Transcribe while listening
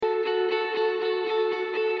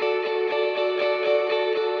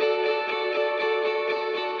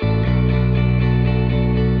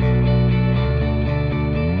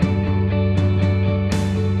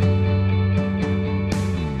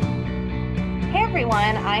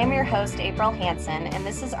everyone. I am your host, April Hansen, and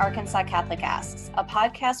this is Arkansas Catholic Asks, a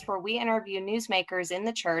podcast where we interview newsmakers in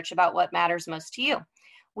the church about what matters most to you.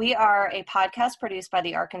 We are a podcast produced by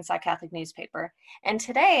the Arkansas Catholic newspaper, and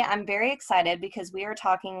today I'm very excited because we are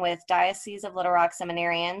talking with Diocese of Little Rock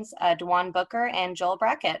seminarians, Dewan Booker and Joel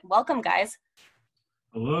Brackett. Welcome, guys.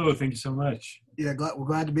 Hello, thank you so much. Yeah, we're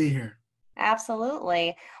glad to be here.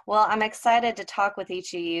 Absolutely. Well, I'm excited to talk with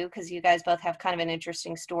each of you because you guys both have kind of an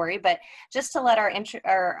interesting story. But just to let our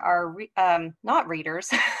not readers,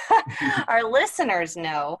 our listeners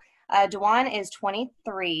know, Dewan is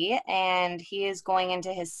 23 and he is going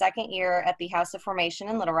into his second year at the House of Formation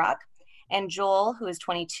in Little Rock. And Joel, who is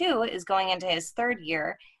 22, is going into his third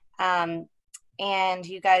year. And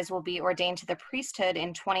you guys will be ordained to the priesthood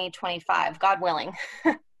in 2025, God willing.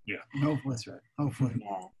 Yeah, hopefully that's right. Hopefully.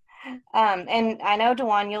 Yeah. And I know,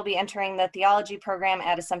 Dewan, you'll be entering the theology program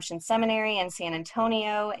at Assumption Seminary in San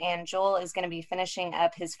Antonio, and Joel is going to be finishing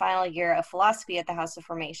up his final year of philosophy at the House of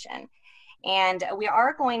Formation. And we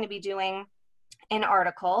are going to be doing an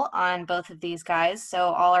article on both of these guys, so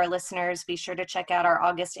all our listeners be sure to check out our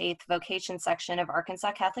August 8th vocation section of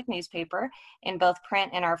Arkansas Catholic newspaper in both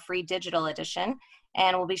print and our free digital edition.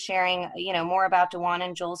 And we'll be sharing, more about Dewan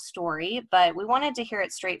and Joel's story, but we wanted to hear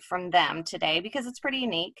it straight from them today because it's pretty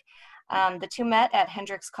unique. The two met at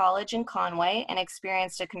Hendrix College in Conway and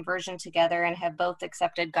experienced a conversion together and have both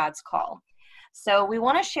accepted God's call. So we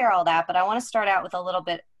want to share all that, but I want to start out with a little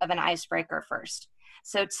bit of an icebreaker first.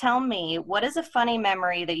 So tell me, what is a funny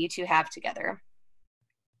memory that you two have together?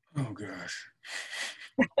 Oh, gosh.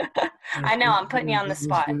 I know, I'm putting you on the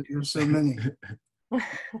spot. There's so many.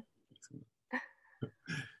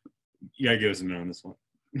 You gotta give us a minute on this one.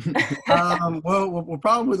 Well,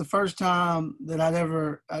 probably the first time that I'd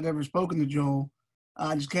ever spoken to Joel,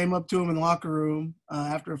 I just came up to him in the locker room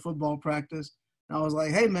after a football practice, and I was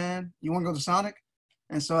like, "Hey, man, you want to go to Sonic?"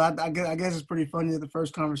 And so I guess it's pretty funny that the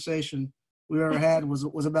first conversation we ever had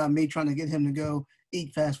was about me trying to get him to go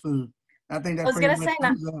eat fast food. I think that I was going to say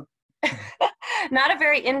not a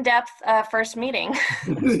very in-depth first meeting.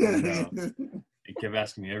 No. He kept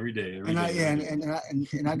asking me every day. And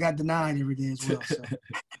I got denied every day as well. So.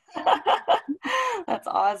 That's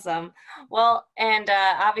awesome. Well, and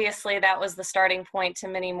obviously that was the starting point to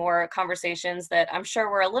many more conversations that I'm sure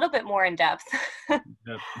were a little bit more in depth.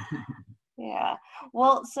 Yep. Yeah.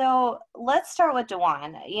 Well, so let's start with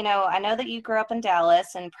Dewan. I know that you grew up in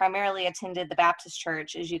Dallas and primarily attended the Baptist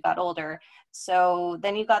church as you got older. So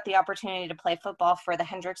then you got the opportunity to play football for the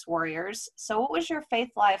Hendrix Warriors. So what was your faith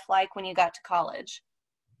life like when you got to college?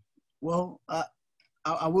 Well,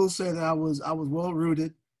 I will say that I was well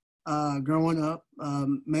rooted growing up,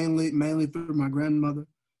 mainly through my grandmother.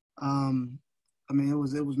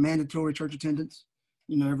 It was mandatory church attendance,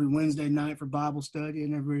 every Wednesday night for Bible study,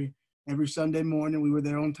 and every Sunday morning we were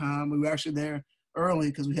there on time. We were actually there early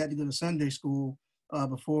because we had to go to Sunday school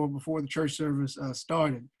before the church service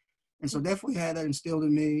started. And so definitely had that instilled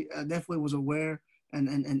in me. I definitely was aware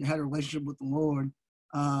and had a relationship with the Lord.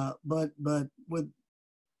 But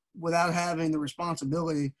without having the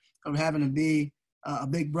responsibility of having to be a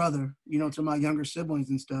big brother, to my younger siblings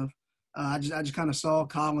and stuff, I just kind of saw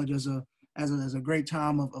college as a great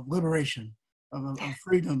time of liberation, of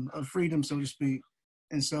freedom, so to speak.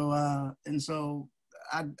 And so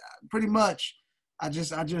I pretty much, I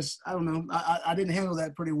don't know. I didn't handle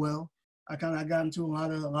that pretty well. I got into a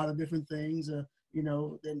lot of different things, and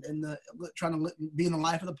trying to be in the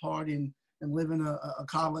life of the party and live in a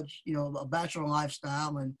college, a bachelor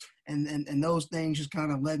lifestyle, and those things just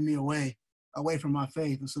kind of led me away from my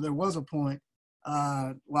faith. And so there was a point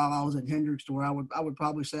while I was at Hendrix to where I would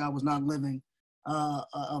probably say I was not living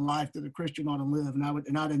a life that a Christian ought to live,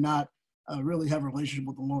 and I did not really have a relationship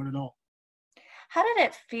with the Lord at all. How did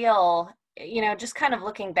it feel, just kind of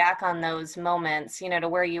looking back on those moments, to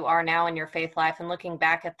where you are now in your faith life and looking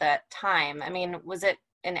back at that time? I mean, was it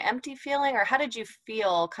an empty feeling, or how did you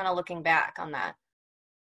feel kind of looking back on that?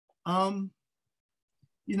 I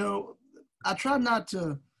try not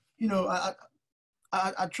to,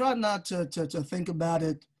 I try not to think about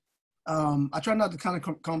it. I try not to kind of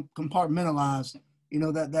compartmentalize,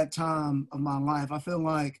 that time of my life. I feel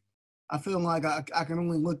like I can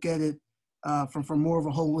only look at it from more of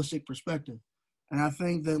a holistic perspective. And I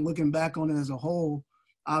think that looking back on it as a whole,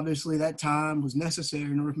 obviously that time was necessary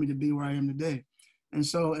in order for me to be where I am today. And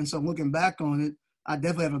so looking back on it, I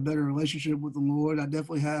definitely have a better relationship with the Lord. I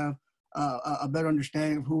definitely have a better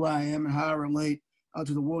understanding of who I am and how I relate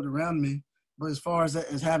to the world around me. But as far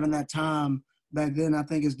as having that time back then, I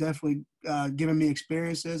think it's definitely given me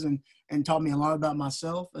experiences and taught me a lot about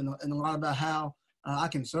myself and a lot about how I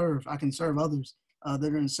can serve others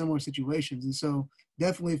that are in similar situations. And so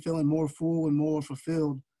definitely feeling more full and more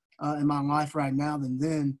fulfilled in my life right now than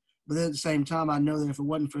then. But at the same time, I know that if it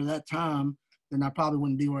wasn't for that time, then I probably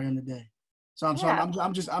wouldn't be where I am today. So Yeah.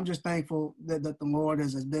 I'm just thankful that the Lord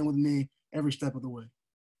has been with me every step of the way.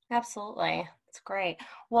 Absolutely. It's great.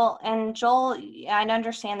 Well, and Joel, I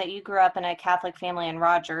understand that you grew up in a Catholic family in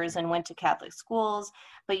Rogers and went to Catholic schools,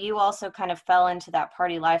 but you also kind of fell into that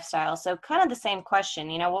party lifestyle. So kind of the same question,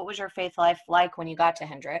 what was your faith life like when you got to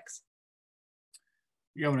Hendrix?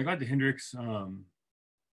 Yeah, when I got to Hendrix, I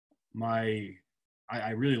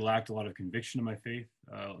really lacked a lot of conviction in my faith.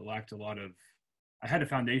 I had a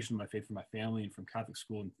foundation of my faith from my family and from Catholic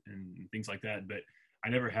school and things like that, but I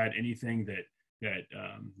never had anything that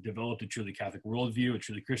developed a truly Catholic worldview, a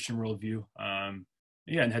truly Christian worldview. And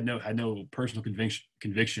had no personal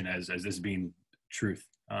conviction as this being truth.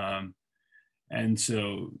 And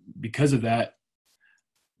so because of that,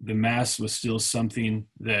 the Mass was still something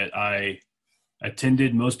that I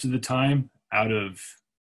attended most of the time out of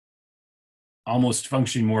almost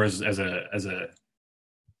functioning more as a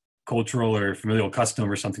cultural or familial custom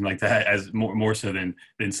or something like that, as more so than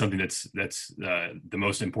something that's the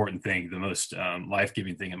most important thing, the most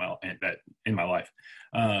life-giving thing in my life.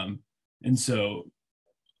 And so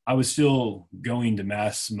I was still going to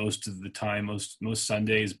Mass most of the time, most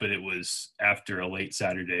Sundays, but it was after a late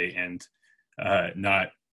Saturday and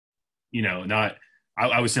I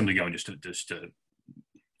was simply going just to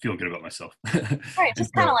feel good about myself. Right,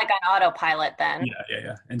 just kind of like on autopilot then.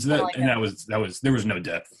 Yeah. And so that was there was no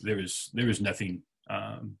depth. There was nothing.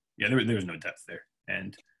 There was no depth there,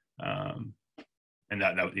 and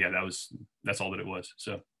that's all that it was.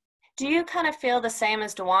 So. Do you kind of feel the same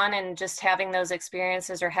as Dewan and just having those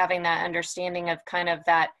experiences or having that understanding of kind of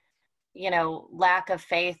that, lack of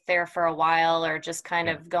faith there for a while or just kind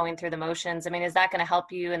of going through the motions? I mean, is that going to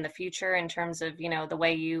help you in the future in terms of, the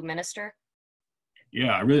way you minister?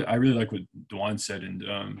 Yeah, I really like what Dewan said.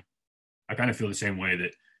 And I kind of feel the same way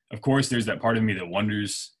that, of course, there's that part of me that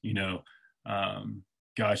wonders,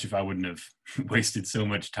 gosh, if I wouldn't have wasted so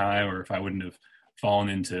much time or if I wouldn't have fallen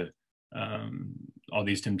into all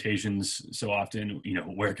these temptations so often,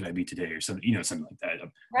 where could I be today or something, something like that.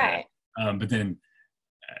 Right. But then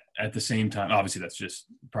at the same time, obviously that's just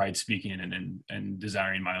pride speaking and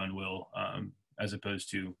desiring my own will as opposed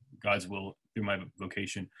to God's will through my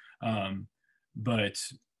vocation. But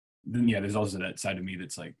then, there's also that side of me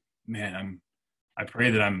that's like, man, I pray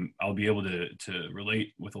that I'll be able to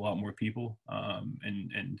relate with a lot more people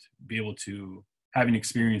and be able to having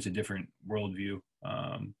experienced a different worldview,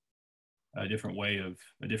 a different way of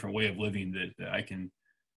living that I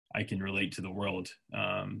can relate to the world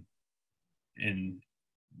and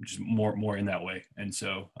just more in that way. And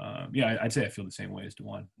so, I'd say I feel the same way as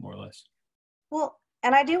Dewan, more or less. Well,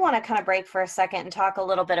 and I do want to kind of break for a second and talk a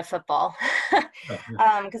little bit of football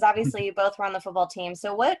because obviously you both were on the football team.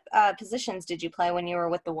 So what positions did you play when you were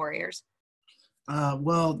with the Warriors?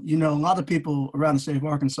 Well, a lot of people around the state of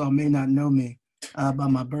Arkansas may not know me by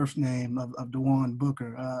my birth name of Dewan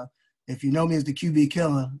Booker. If you know me as the QB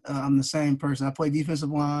killer, I'm the same person. I play defensive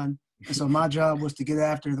line, and so my job was to get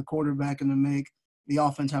after the quarterback and to make the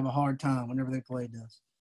offense have a hard time whenever they played us.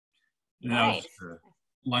 And that was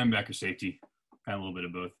linebacker, safety, kind of a little bit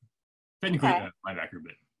of both. Technically linebacker,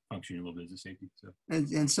 but functioning a little bit as a safety.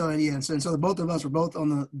 So so both of us were both on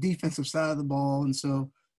the defensive side of the ball, and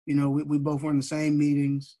so we both were in the same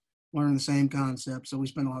meetings, learning the same concepts. So we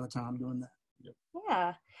spent a lot of time doing that. Yep.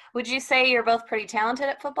 Yeah. Would you say you're both pretty talented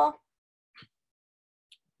at football?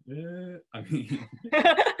 I mean,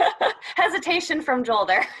 hesitation from Joel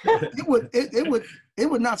there. It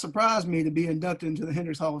would not surprise me to be inducted into the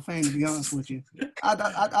Hendrix Hall of Fame, to be honest with you.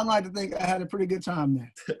 I'd like to think I had a pretty good time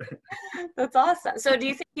there. That's awesome. So do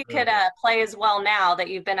you think you could play as well now that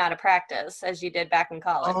you've been out of practice as you did back in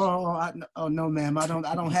college? Oh no, ma'am. I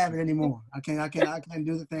don't have it anymore. I can't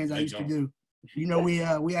do the things I used to do.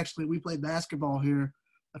 We play basketball here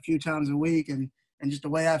a few times a week, and just the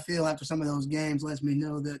way I feel after some of those games lets me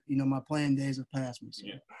know that, my playing days have passed me. So.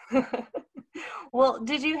 Yeah. Well,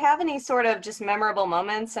 did you have any sort of just memorable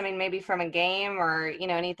moments? I mean, maybe from a game or,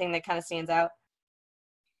 anything that kind of stands out?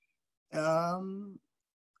 I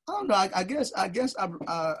don't know. I guess I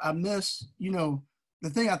miss, the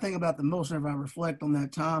thing I think about the most whenever I reflect on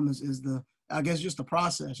that time is just the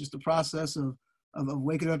process of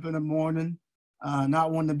waking up in the morning,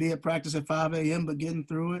 not wanting to be at practice at 5 a.m., but getting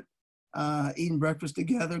through it. Eating breakfast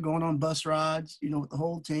together, going on bus rides, with the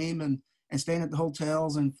whole team and staying at the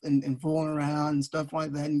hotels and fooling around and stuff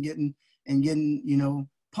like that and getting,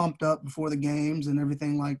 pumped up before the games and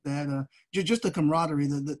everything like that. Just the camaraderie,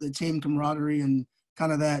 the team camaraderie and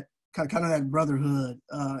kind of that kind of that brotherhood,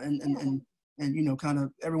 and you know, kind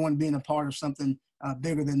of everyone being a part of something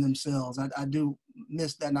bigger than themselves. I do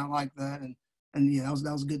miss that, and I like that, and yeah,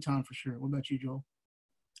 that was a good time for sure. What about you, Joel?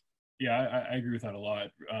 Yeah, I agree with that a lot.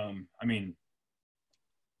 I mean,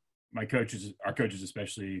 our coaches,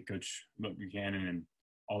 especially Coach Buchanan and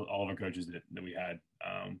all of our coaches that we had,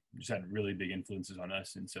 just had really big influences on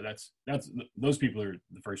us. And so that's those people are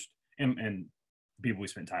the first, and the people we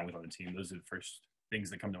spent time with on the team. Those are the first things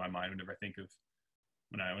that come to my mind whenever I think of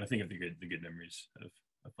when I think of the good memories of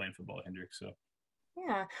playing football at Hendrix. So.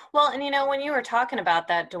 Yeah. Well, and when you were talking about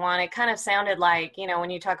that, DeJuan, it kind of sounded like, when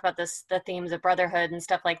you talk about the themes of brotherhood and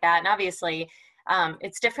stuff like that, and obviously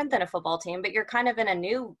it's different than a football team, but you're kind of in a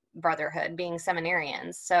new brotherhood being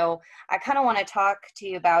seminarians. So I kind of want to talk to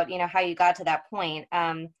you about, how you got to that point.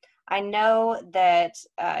 I know that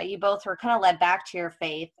you both were kind of led back to your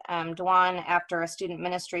faith. DeJuan, after a student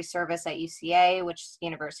ministry service at UCA, which is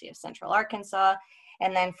University of Central Arkansas.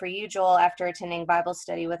 And then for you, Joel, after attending Bible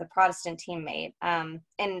study with a Protestant teammate. And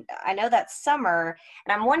I know that summer,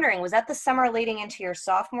 and I'm wondering, was that the summer leading into your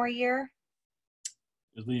sophomore year?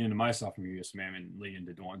 It was leading into my sophomore year, yes, ma'am, and leading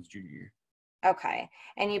into DeJuan's junior year. Okay.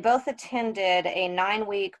 And you both attended a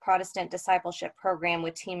 9-week Protestant discipleship program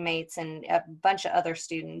with teammates and a bunch of other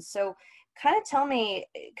students. So kind of tell me,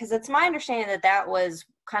 because it's my understanding that was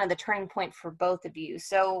kind of the turning point for both of you.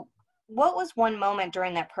 So what was one moment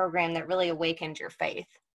during that program that really awakened your faith?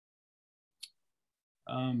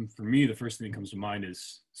 For me, the first thing that comes to mind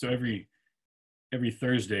is, so every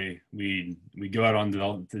Thursday we go out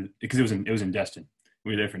on because it was in Destin.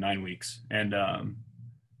 We were there for 9 weeks, and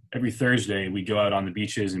every Thursday we go out on the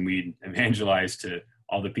beaches and we evangelize to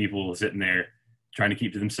all the people sitting there trying to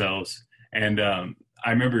keep to themselves. And I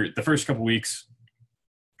remember the first couple weeks,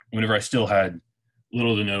 whenever I still had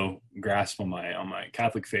little to no grasp on my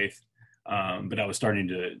Catholic faith. But I was starting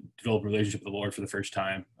to develop a relationship with the Lord for the first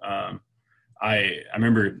time. I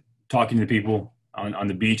remember talking to people on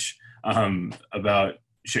the beach about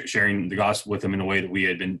sharing the gospel with them in a way that we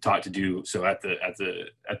had been taught to do so at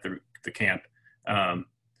the camp.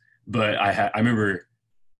 But I remember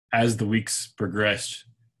as the weeks progressed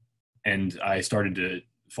and I started to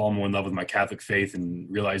fall more in love with my Catholic faith and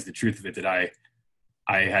realize the truth of it, that I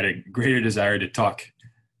had a greater desire to talk.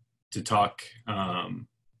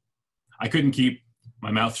 I couldn't keep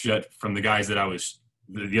my mouth shut from the guys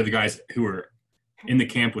the other guys who were in the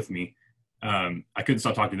camp with me. I couldn't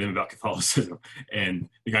stop talking to them about Catholicism, and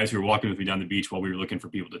the guys who were walking with me down the beach while we were looking for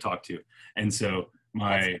people to talk to. And so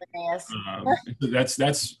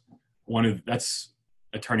that's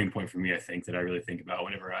a turning point for me, I think, that I really think about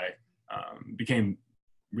whenever I became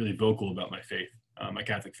really vocal about my faith, my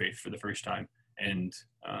Catholic faith, for the first time. And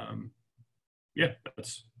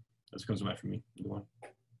that's what comes to mind for me. The one.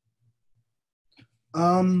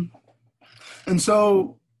 And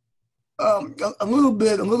so a little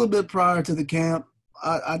bit prior to the camp,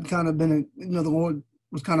 I'd kind of been, the Lord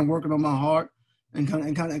was kind of working on my heart and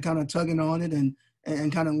kind of tugging on it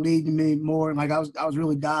and kind of leading me more. Like I was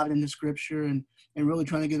really diving into scripture and really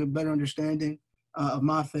trying to get a better understanding of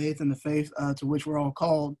my faith and the faith to which we're all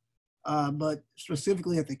called. But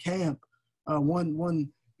specifically at the camp,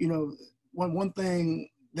 one thing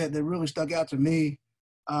that really stuck out to me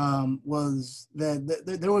was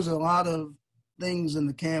that there was a lot of things in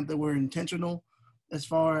the camp that were intentional, as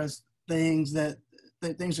far as things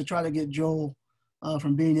to try to get Joel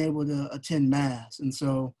from being able to attend mass. And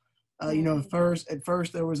so, at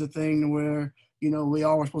first there was a thing where, we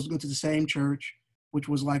all were supposed to go to the same church, which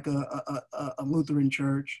was like a Lutheran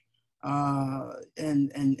church.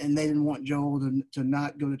 And they didn't want Joel to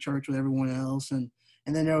not go to church with everyone else. And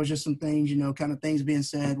then there was just some things, kind of things being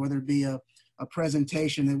said, whether it be a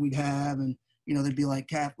presentation that we'd have, and there'd be like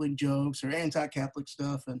Catholic jokes or anti-Catholic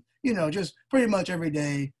stuff, and just pretty much every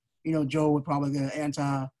day, Joel would probably get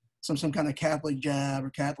some kind of Catholic jab or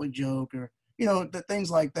Catholic joke, or things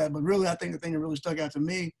like that. But really, I think the thing that really stuck out to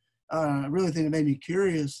me, really thing that made me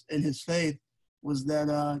curious in his faith, was that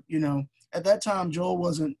at that time Joel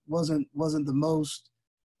wasn't the most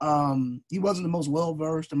he wasn't the most well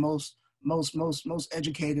versed and most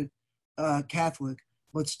educated Catholic.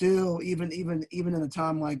 But still, even in a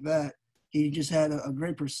time like that, he just had a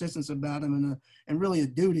great persistence about him and really a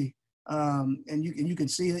duty. And you can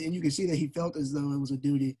see that he felt as though it was a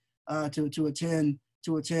duty to attend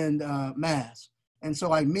mass. And so,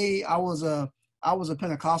 like me, I was a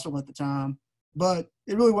Pentecostal at the time, but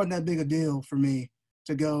it really wasn't that big a deal for me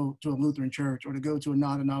to go to a Lutheran church or to go to a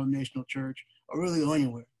non-denominational church or really go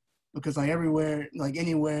anywhere, because like everywhere, like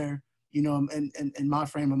anywhere, and my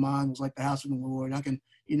frame of mind was like the house of the Lord. I can,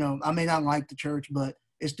 I may not like the church, but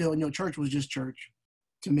it's still, church was just church.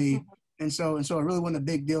 to me. And so it really wasn't a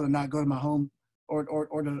big deal to not go to my home or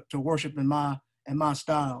to worship in my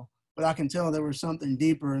style. But I can tell there was something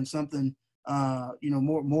deeper and something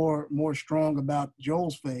more strong about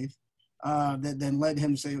Joel's faith that led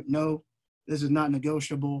him to say, no, this is not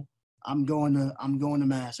negotiable. I'm going to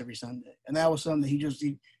mass every Sunday. And that was something that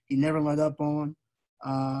he never let up on,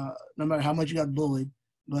 no matter how much he got bullied.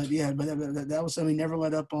 But yeah, but that was something he never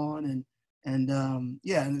let up on.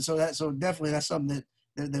 And so definitely that's something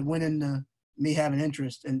that went into me having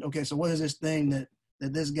interest. And okay, so what is this thing that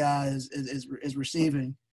this guy is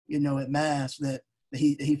receiving, at mass that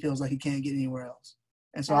he feels like he can't get anywhere else?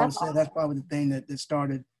 And so I would say that's probably the thing that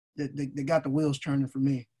started, that got the wheels turning for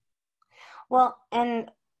me. Well,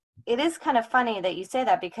 and it is kind of funny that you say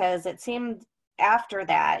that, because it seemed after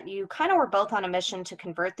that you kind of were both on a mission to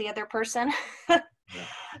convert the other person.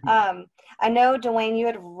 I know, Dwayne, you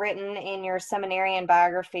had written in your seminarian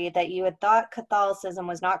biography that you had thought Catholicism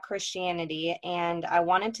was not Christianity, and I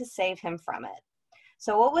wanted to save him from it.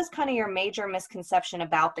 So what was kind of your major misconception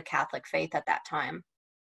about the Catholic faith at that time?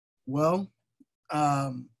 Well,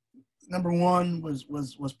 number one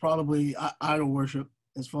was probably idol worship,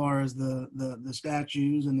 as far as the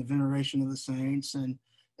statues and the veneration of the saints and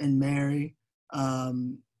Mary.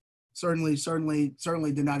 Certainly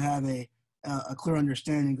did not have a clear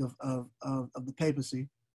understanding of the papacy.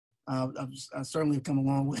 I certainly have come a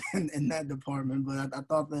long way in that department, but I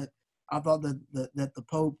thought that the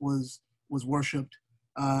Pope was worshipped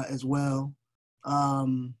as well,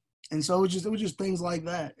 and so it was just things like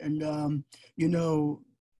that. And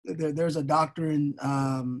there's a doctrine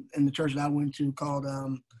in the church that I went to called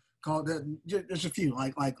there's a few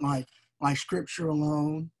like Scripture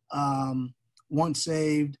alone, once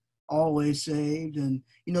saved, always saved, and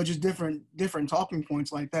just different talking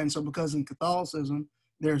points like that. And so because in Catholicism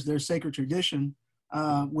there's sacred tradition,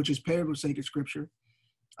 which is paired with sacred Scripture,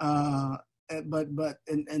 but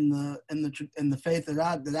in the faith that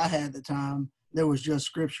I had at the time, there was just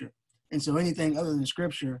Scripture, and so anything other than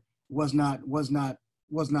Scripture was not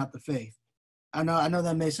the faith. I know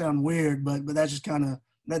that may sound weird, but that's just kind of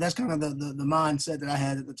the mindset that I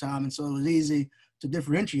had at the time, and so it was easy to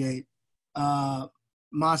differentiate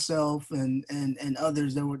myself and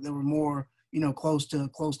others that were more close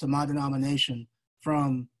to my denomination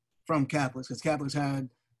from Catholics, because Catholics had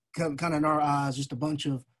kind of in our eyes just a bunch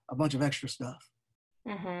of extra stuff.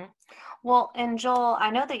 Mm-hmm. Well, and Joel,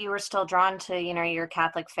 I know that you were still drawn to, your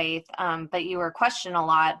Catholic faith, but you were questioned a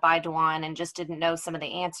lot by Dewan and just didn't know some of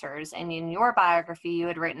the answers. And in your biography, you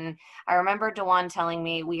had written, I remember Dewan telling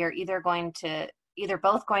me, we are either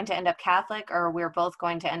both going to end up Catholic or we're both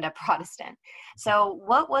going to end up Protestant. So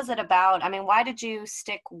what was it about? I mean, why did you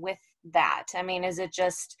stick with that? I mean, is it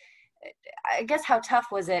just, I guess, how tough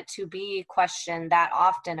was it to be questioned that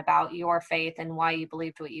often about your faith and why you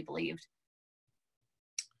believed what you believed?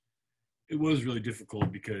 It was really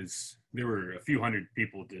difficult because there were a few hundred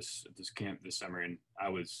people at this camp this summer, and I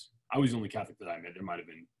was the only Catholic that I met. There might have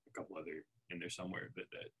been a couple other in there somewhere, but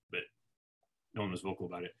no one was vocal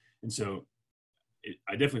about it. And so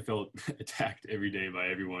I definitely felt attacked every day by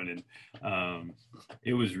everyone, and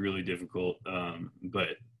it was really difficult. But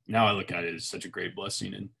now I look at it as such a great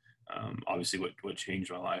blessing, and obviously what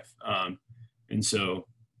changed my life. And so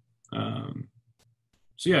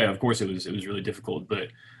yeah, of course it was really difficult, but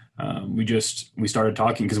we started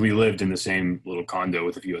talking because we lived in the same little condo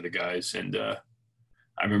with a few other guys. And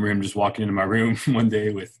I remember him just walking into my room one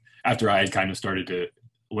day after I had kind of started to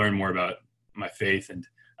learn more about my faith and,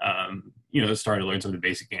 started to learn some of the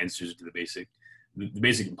basic answers to the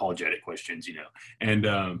basic apologetic questions, And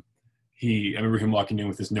I remember him walking in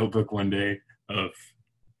with this notebook one day of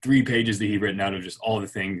 3 pages that he'd written out of just all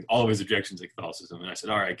of his objections to Catholicism. And I said,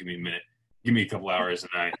 all right, give me a minute, give me a couple hours.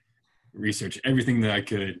 And I researched everything that I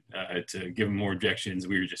could to give him more objections.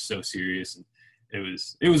 We were just so serious, and it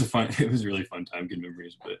was a really fun time, good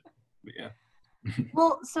memories, but yeah.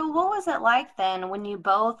 Well, so what was it like then when you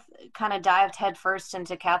both kind of dived headfirst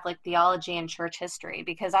into Catholic theology and church history?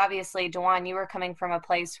 Because obviously, Dewan, you were coming from a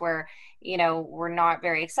place where, we're not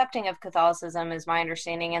very accepting of Catholicism, is my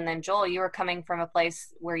understanding. And then Joel, you were coming from a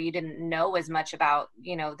place where you didn't know as much about,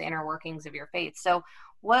 the inner workings of your faith. So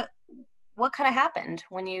what kind of happened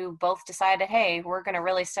when you both decided, hey, we're going to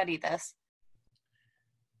really study this?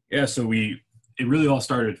 Yeah, so it really all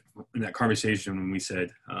started in that conversation when we said,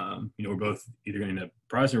 we're both either going to end up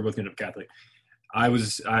Protestant or both going to end up Catholic. I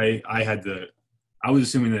was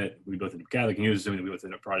assuming that we both end up Catholic, and he was assuming that we both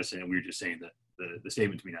end up Protestant, and we were just saying that the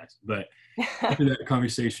statement to be nice. But after that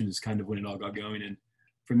conversation is kind of when it all got going, and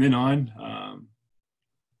from then on,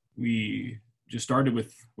 we just started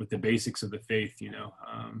with the basics of the faith.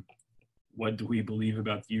 what do we believe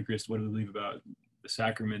about the Eucharist? What do we believe about the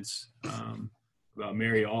sacraments, about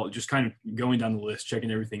Mary? All just kind of going down the list,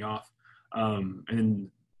 checking everything off, and then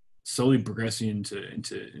slowly progressing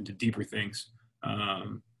into deeper things.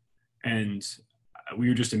 And we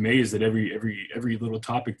were just amazed that every little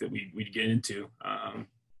topic that we'd get into,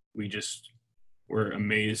 we just were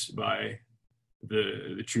amazed by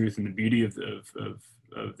the truth and the beauty of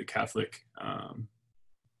the Catholic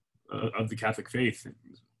of the Catholic faith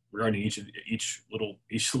regarding each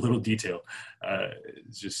little detail.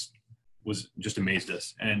 Was just amazed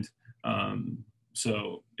us. And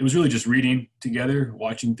so it was really just reading together,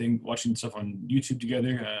 watching stuff on YouTube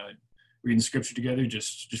together, reading scripture together,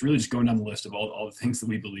 just really just going down the list of all the things that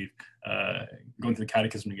we believe, going through the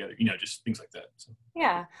catechism together, just things like that. So.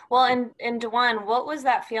 Yeah. Well, and DeJuan, what was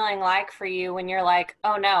that feeling like for you when you're like,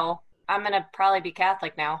 oh no, I'm going to probably be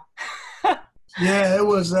Catholic now? Yeah, it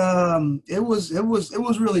was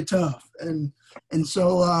really tough. And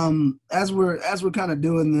so as we're kind of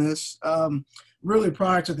doing this, really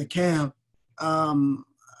prior to the camp, I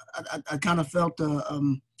kind of felt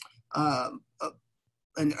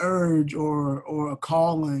an urge or a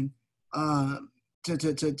calling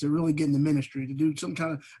to really get in the ministry, to do some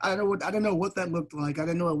kind of, I didn't know what that looked like. I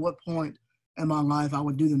didn't know at what point in my life I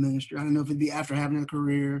would do the ministry. I didn't know if it'd be after having a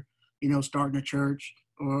career, starting a church,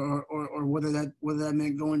 or whether that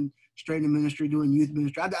meant going straight into ministry, doing youth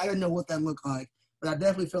ministry. I didn't know what that looked like, but I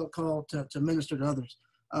definitely felt called to minister to others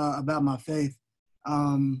about my faith.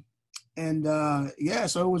 So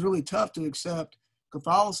it was really tough to accept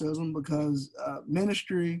Catholicism because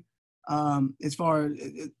ministry, as far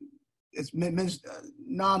as it's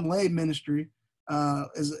non-lay ministry,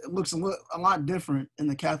 looks a lot different in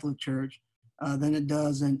the Catholic Church than it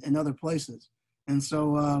does in other places. And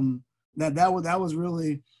so that was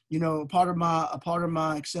really, a part of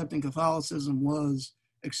my accepting Catholicism was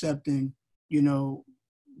accepting,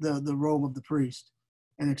 the role of the priest,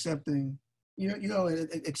 and accepting,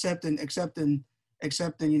 accepting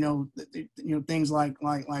things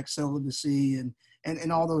like celibacy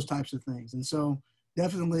and all those types of things. And so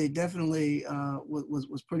definitely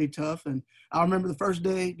was pretty tough. And I remember the first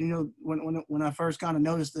day, when I first kind of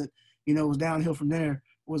noticed that, it was downhill from there,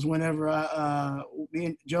 was whenever me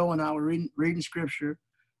and Joe and I were reading scripture,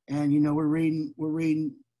 and we're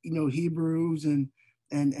reading Hebrews and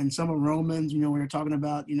some of Romans. We were talking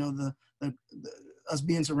about the us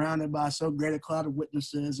being surrounded by so great a cloud of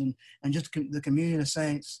witnesses and just the communion of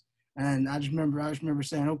saints. And I just remember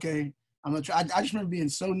saying, okay, I'm gonna try. I just remember being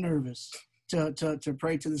so nervous to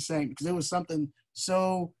pray to the saint, because it was something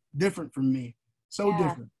so different from me,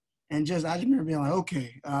 different. And I just remember being like,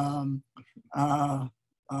 okay,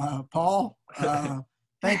 Paul,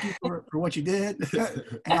 thank you for what you did.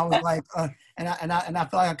 And I was like, and I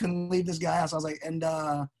felt like I couldn't leave this guy out. So I was like,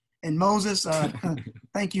 and Moses,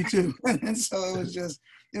 thank you too. And so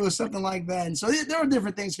it was something like that. And so there were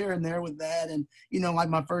different things here and there with that. And, like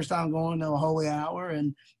my first time going to a holy hour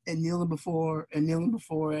and kneeling before an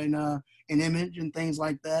image and things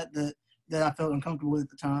like that I felt uncomfortable with at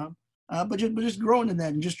the time. But just growing in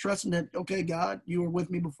that and just trusting that, okay, God, you were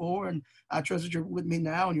with me before, and I trust that you're with me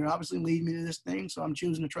now, and you're obviously leading me to this thing, so I'm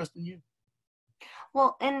choosing to trust in you.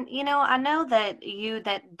 Well, and, I know that you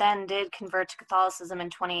that then did convert to Catholicism in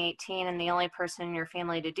 2018 and the only person in your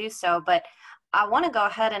family to do so, but I want to go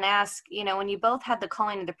ahead and ask, when you both had the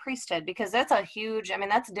calling of the priesthood, because that's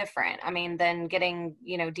that's different, than getting,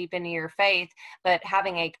 deep into your faith, but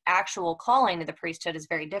having a actual calling to the priesthood is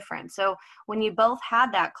very different. So when you both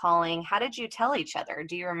had that calling, how did you tell each other?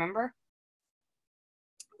 Do you remember?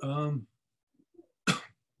 I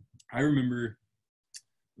remember,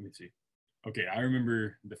 let me see. Okay, I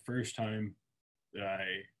remember the first time that I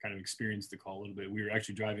kind of experienced the call a little bit. We were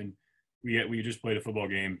actually driving, we just played a football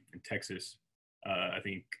game in Texas, I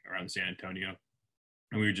think around San Antonio.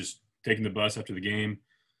 And we were just taking the bus after the game,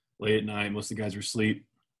 late at night. Most of the guys were asleep.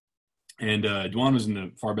 And DeJuan was in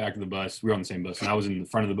the far back of the bus. We were on the same bus. And I was in the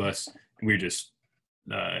front of the bus. And we were just,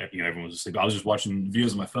 everyone was asleep. I was just watching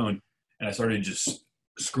videos on my phone. And I started just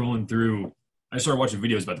scrolling through. I started watching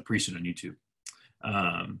videos about the priesthood on YouTube.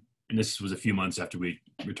 And this was a few months after we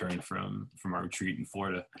returned from our retreat in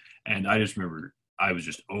Florida. And I just remember I was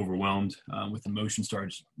just overwhelmed with emotion,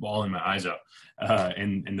 started bawling my eyes out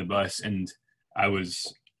in the bus. And that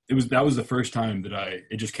was the first time that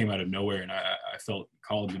it just came out of nowhere. And I felt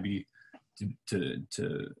called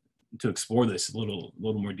to explore this a little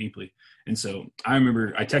more deeply. And so I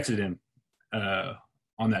remember I texted him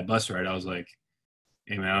on that bus ride. I was like,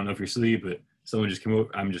 hey man, I don't know if you're asleep, but someone just came over.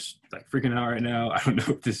 I'm just like freaking out right now. I don't know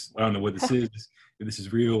what this is, if this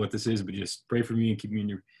is real, what this is, but just pray for me and keep me in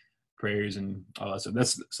your prayers and all that stuff.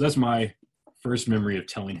 That's my first memory of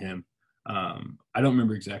telling him. I don't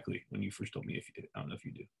remember exactly when you first told me, if you did. I don't know if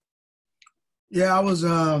you do. Yeah, I was,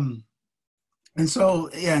 and so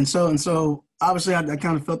obviously I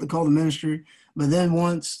kind of felt the call to ministry, but then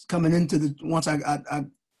once coming into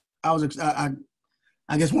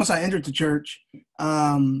I guess once I entered the church,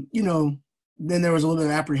 then there was a little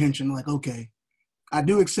bit of apprehension, like, okay, I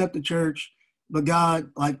do accept the church, but God,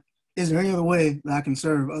 like, is there any other way that I can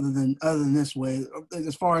serve other than this way,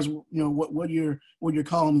 as far as, what you're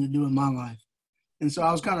calling me to do in my life? And so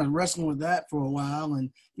I was kind of wrestling with that for a while. And,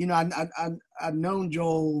 I'd known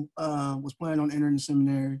Joel was planning on entering the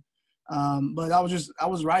seminary. But I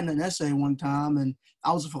was writing an essay one time, and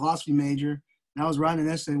I was a philosophy major, and I was writing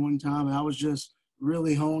an essay one time, and I was just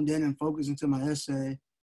really honed in and focused into my essay.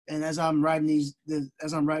 And as I'm writing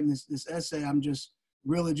this essay, I'm just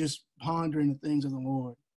really just pondering the things of the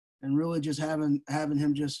Lord, and really just having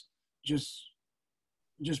him just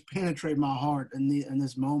penetrate my heart in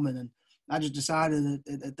this moment. And I just decided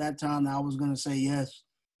at that time that I was going to say yes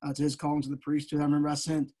to his calling to the priesthood. I remember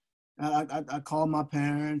I called my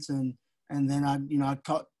parents, and then I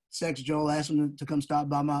text Joel, asked him to come stop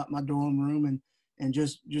by my dorm room, and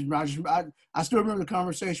I still remember the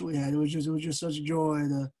conversation we had. It was just such a joy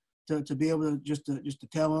to be able to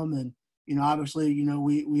tell him, and obviously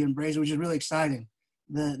we embraced it, which is really exciting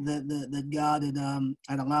that God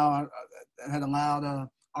had allowed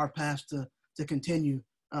our past to continue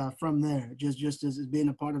from there, just as being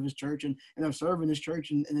a part of his church and of serving his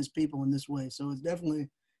church and his people in this way. So it's definitely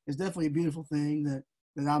a beautiful thing that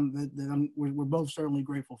we're both certainly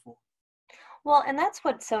grateful for. Well, and that's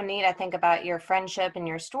what's so neat, I think, about your friendship and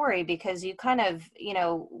your story, because you kind of,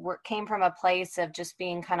 came from a place of just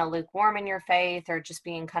being kind of lukewarm in your faith, or just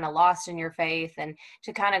being kind of lost in your faith, and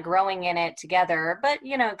to kind of growing in it together, but,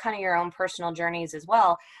 kind of your own personal journeys as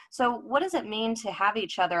well. So what does it mean to have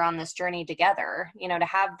each other on this journey together, to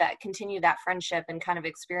have that, continue that friendship and kind of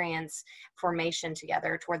experience formation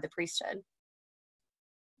together toward the priesthood?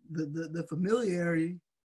 The familiarity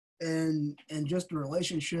and just the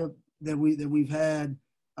relationship that we've had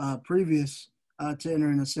previous to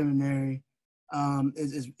entering the seminary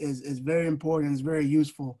is very important. It's very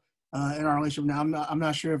useful in our relationship. Now, I'm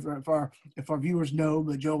not sure if our viewers know,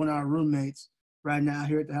 but Joe and I are roommates right now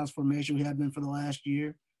here at the House Formation. We have been for the last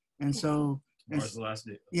year, and so tomorrow's the last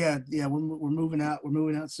day. Yeah, we're moving out. We're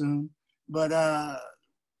moving out soon, but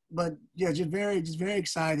yeah, just very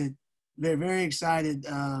excited, very excited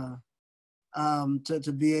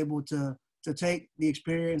to be able to take the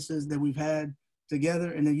experiences that we've had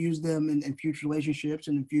together and to use them in future relationships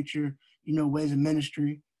and in future, ways of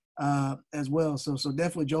ministry as well. So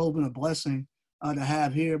definitely Joel's been a blessing to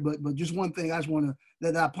have here. But just one thing I just want to,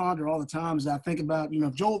 that I ponder all the time is I think about,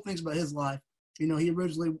 if Joel thinks about his life, he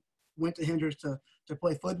originally went to Hendrix to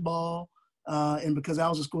play football. And because I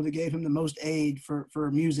was a school that gave him the most aid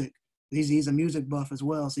for music, he's a music buff as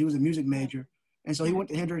well. So he was a music major. And so he went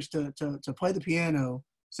to Hendrix to play the piano,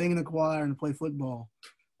 sing in the choir, and play football.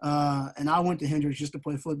 And I went to Hendrix just to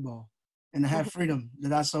play football and to have freedom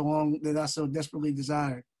that I so desperately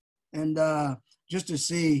desired. And just to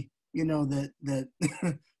see, that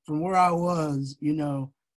from where I was,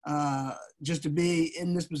 just to be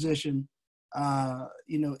in this position,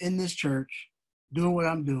 in this church, doing what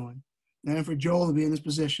I'm doing, and for Joel to be in this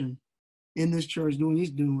position, in this church, doing what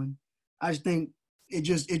he's doing, I just think it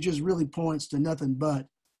just really points to nothing but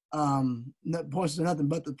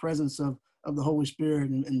the presence of the Holy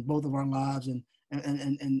Spirit in both of our lives, and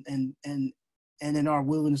in our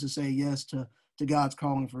willingness to say yes to God's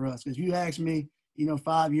calling for us. Because you asked me,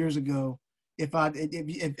 5 years ago,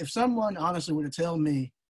 if someone honestly were to tell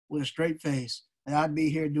me with a straight face that I'd be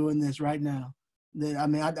here doing this right now,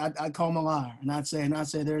 I'd call him a liar, and I'd say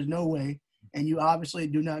there's no way, and you obviously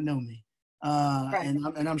do not know me. Right.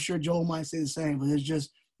 And I'm sure Joel might say the same, but it's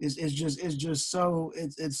just so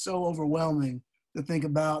overwhelming to think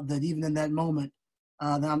about that even in that moment,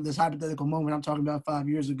 this hypothetical moment I'm talking about 5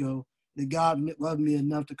 years ago, that God loved me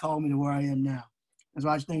enough to call me to where I am now. And so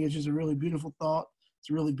I just think it's just a really beautiful thought. It's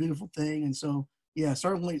a really beautiful thing. And so, yeah,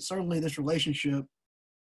 certainly this relationship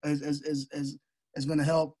is going to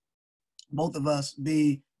help both of us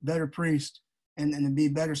be better priests and to be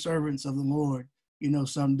better servants of the Lord,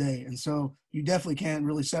 someday. And so you definitely can't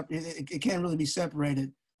really separate. It can't really be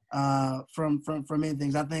separated from many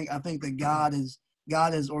things. I think that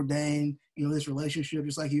God has ordained, this relationship,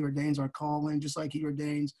 just like he ordains our calling, just like he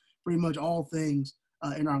ordains pretty much all things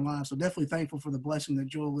in our lives. So definitely thankful for the blessing that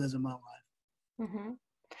Joel is in my life. Mm-hmm.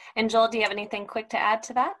 And Joel, do you have anything quick to add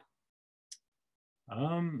to that?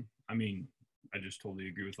 I just totally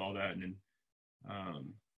agree with all that. And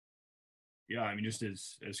yeah, I mean, just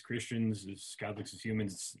as Christians, as Catholics, as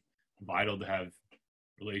humans, it's vital to have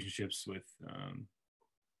relationships with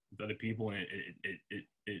other people, and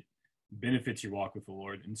it benefits your walk with the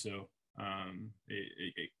Lord. And so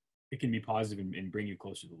it can be positive and bring you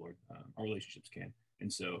closer to the Lord. Our relationships can.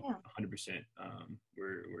 And so 100%,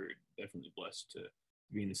 we're definitely blessed to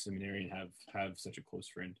be in the seminary and have such a close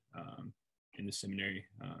friend in the seminary,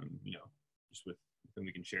 just with whom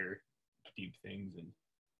we can share deep things and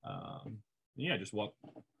just walk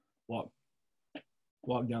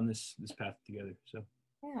down this path together. So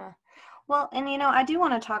yeah. Well, and I do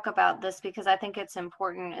want to talk about this because I think it's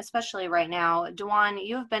important, especially right now. Dewan,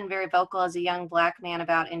 you've been very vocal as a young Black man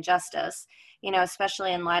about injustice,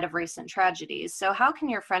 especially in light of recent tragedies. So how can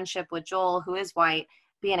your friendship with Joel, who is white,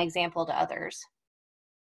 be an example to others?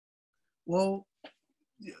 Well,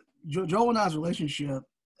 Joel and I's relationship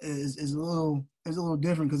is a little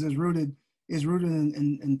different because it's rooted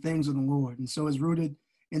in things of the Lord, and so it's rooted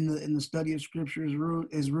in the study of Scripture. Is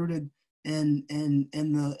rooted in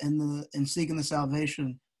seeking the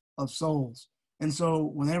salvation of souls. And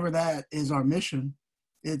so whenever that is our mission,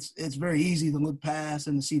 it's very easy to look past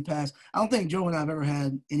and to see past. I don't think Joe and I have ever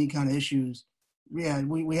had any kind of issues. Yeah,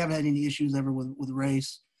 we haven't had any issues ever with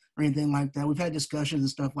race or anything like that. We've had discussions and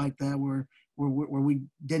stuff like that where we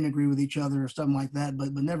didn't agree with each other or something like that,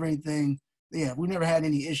 but never anything. Yeah, we never had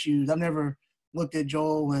any issues. I've never looked at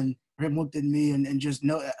Joel and him looked at me and just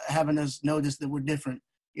having us notice that we're different,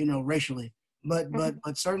 racially. But I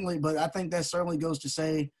think that certainly goes to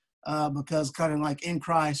say, because kind of like in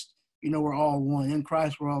Christ, we're all one. In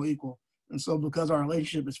Christ, we're all equal. And so because our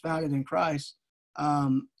relationship is founded in Christ,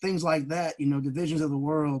 things like that, divisions of the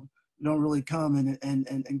world don't really come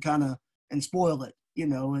and kind of and spoil it,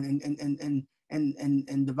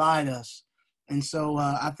 and divide us. And so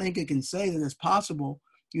I think it can say that it's possible,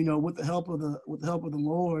 with the help of the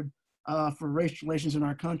Lord, for race relations in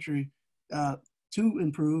our country to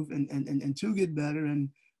improve and to get better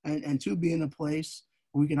and to be in a place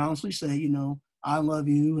where we can honestly say, I love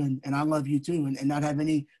you and I love you too, and not have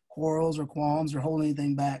any quarrels or qualms or hold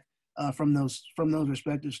anything back from those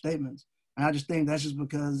respective statements. And I just think that's just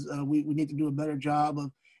because we need to do a better job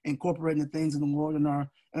of incorporating the things of the Lord in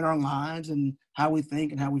our lives and how we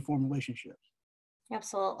think and how we form relationships.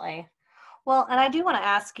 Absolutely. Well, and I do want to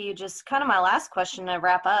ask you just kind of my last question to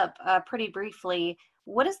wrap up pretty briefly.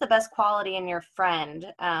 What is the best quality in your friend,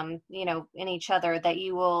 in each other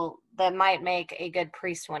that might make a good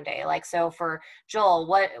priest one day? Like, so for Joel,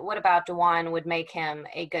 what about Dewan would make him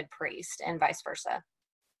a good priest and vice versa?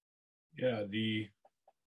 Yeah,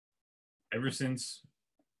 ever since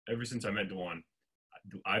I met Dewan,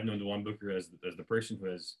 I've known Dewan Booker as the person who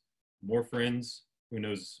has more friends, who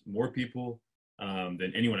knows more people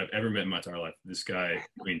than anyone I've ever met in my entire life. This guy,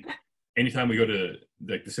 I mean, anytime we go to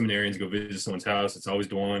the seminarians, go visit someone's house, it's always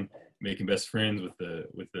Dewan making best friends with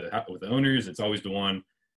the owners. It's always Dewan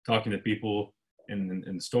talking to people in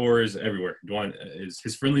the stores, everywhere. Dewan is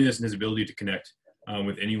his friendliness and his ability to connect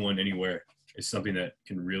with anyone, anywhere is something that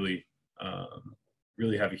can really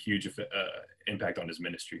have a huge impact on his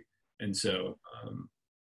ministry. And so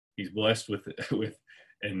he's blessed with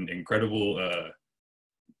an incredible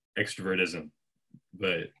extrovertism,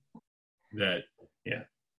 but that's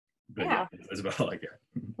about all I got.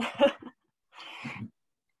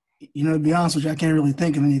 To be honest with you, I can't really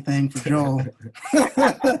think of anything for Joel.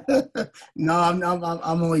 No,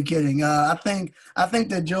 I'm only kidding. I think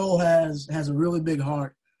that Joel has a really big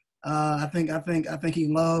heart. I think he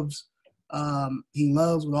loves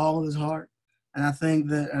with all of his heart, and I think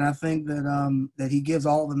that he gives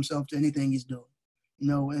all of himself to anything he's doing.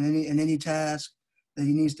 In any task that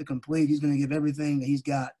he needs to complete, he's going to give everything that he's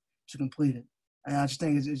got to complete it. And I just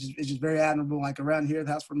think it's just very admirable. Like around here at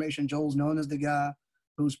the House Formation, Joel's known as the guy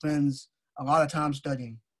who spends a lot of time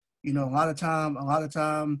studying, a lot of time,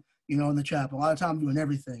 in the chapel, a lot of time doing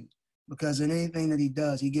everything, because in anything that he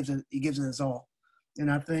does, he gives it his all. And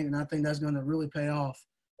I think that's going to really pay off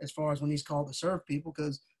as far as when he's called to serve people,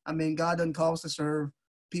 because God doesn't call us to serve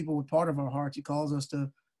people with part of our hearts. He calls us to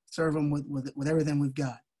serve them with everything we've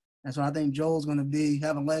got. And so I think Joel's going to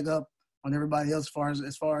have a leg up on everybody else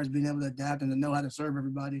as far as being able to adapt and to know how to serve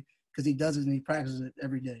everybody, because he does it and he practices it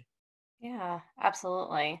every day. Yeah,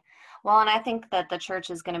 absolutely. Well, and I think that the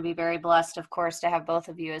church is going to be very blessed, of course, to have both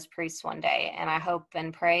of you as priests one day. And I hope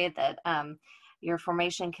and pray that your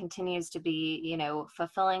formation continues to be,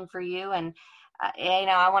 fulfilling for you. And,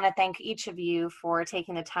 I want to thank each of you for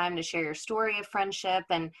taking the time to share your story of friendship.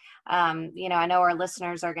 And, I know our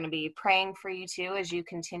listeners are going to be praying for you too as you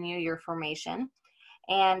continue your formation.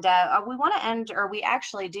 And we want to we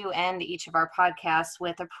actually do end each of our podcasts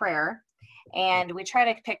with a prayer. And we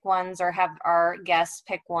try to pick ones or have our guests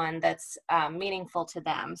pick one that's meaningful to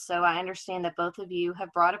them. So I understand that both of you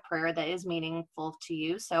have brought a prayer that is meaningful to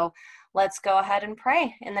you. So let's go ahead and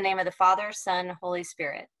pray in the name of the Father, Son, Holy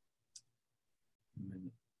Spirit.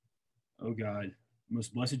 Amen. Oh God,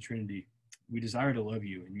 most blessed Trinity, we desire to love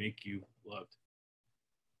you and make you loved,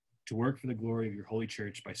 to work for the glory of your holy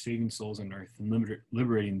church by saving souls on earth and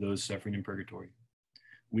liberating those suffering in purgatory.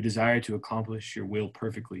 We desire to accomplish your will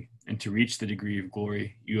perfectly and to reach the degree of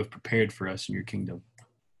glory you have prepared for us in your kingdom.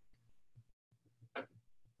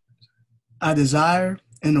 I desire,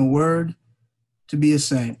 in a word, to be a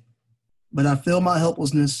saint, but I feel my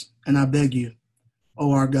helplessness, and I beg you,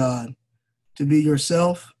 O our God, to be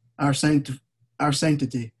yourself our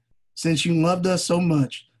sanctity, since you loved us so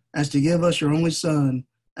much as to give us your only Son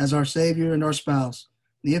as our Savior and our spouse.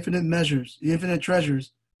 The infinite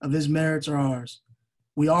treasures of his merits are ours.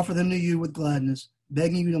 We offer them to you with gladness,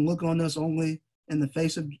 begging you to look on us only in the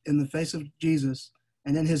face of Jesus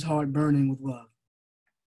and in his heart burning with love.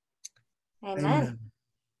 Amen.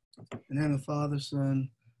 In the name of the Father, Son,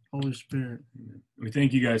 Holy Spirit. We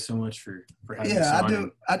thank you guys so much for having us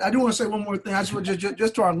on. I do want to say one more thing. I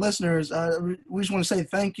just to our listeners, we just want to say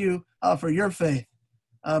thank you for your faith,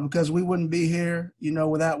 because we wouldn't be here,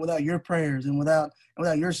 without your prayers and without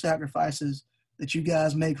your sacrifices that you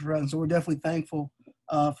guys make for us. So we're definitely thankful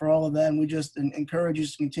for all of that, and we just encourage you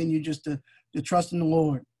to continue just to trust in the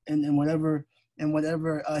Lord and whatever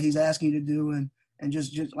he's asking you to do, and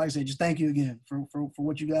just like I said, just thank you again for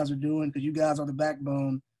what you guys are doing, because you guys are the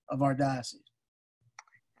backbone of our diocese.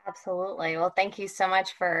 Absolutely. Well, thank you so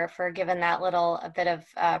much for giving that a bit of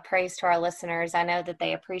praise to our listeners. I know that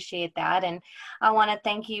they appreciate that. And I want to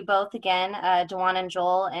thank you both again, Dewan and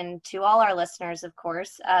Joel, and to all our listeners, of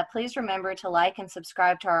course. Please remember to like and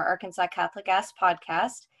subscribe to our Arkansas Catholic Ask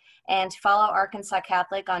podcast, and to follow Arkansas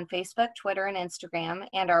Catholic on Facebook, Twitter, and Instagram,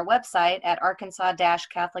 and our website at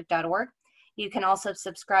arkansas-catholic.org. You can also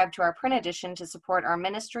subscribe to our print edition to support our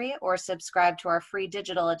ministry, or subscribe to our free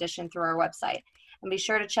digital edition through our website. And be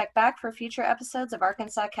sure to check back for future episodes of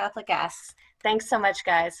Arkansas Catholic Asks. Thanks so much,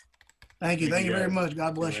 guys. Thank you. Thank you very much.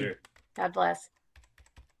 God bless you. God bless.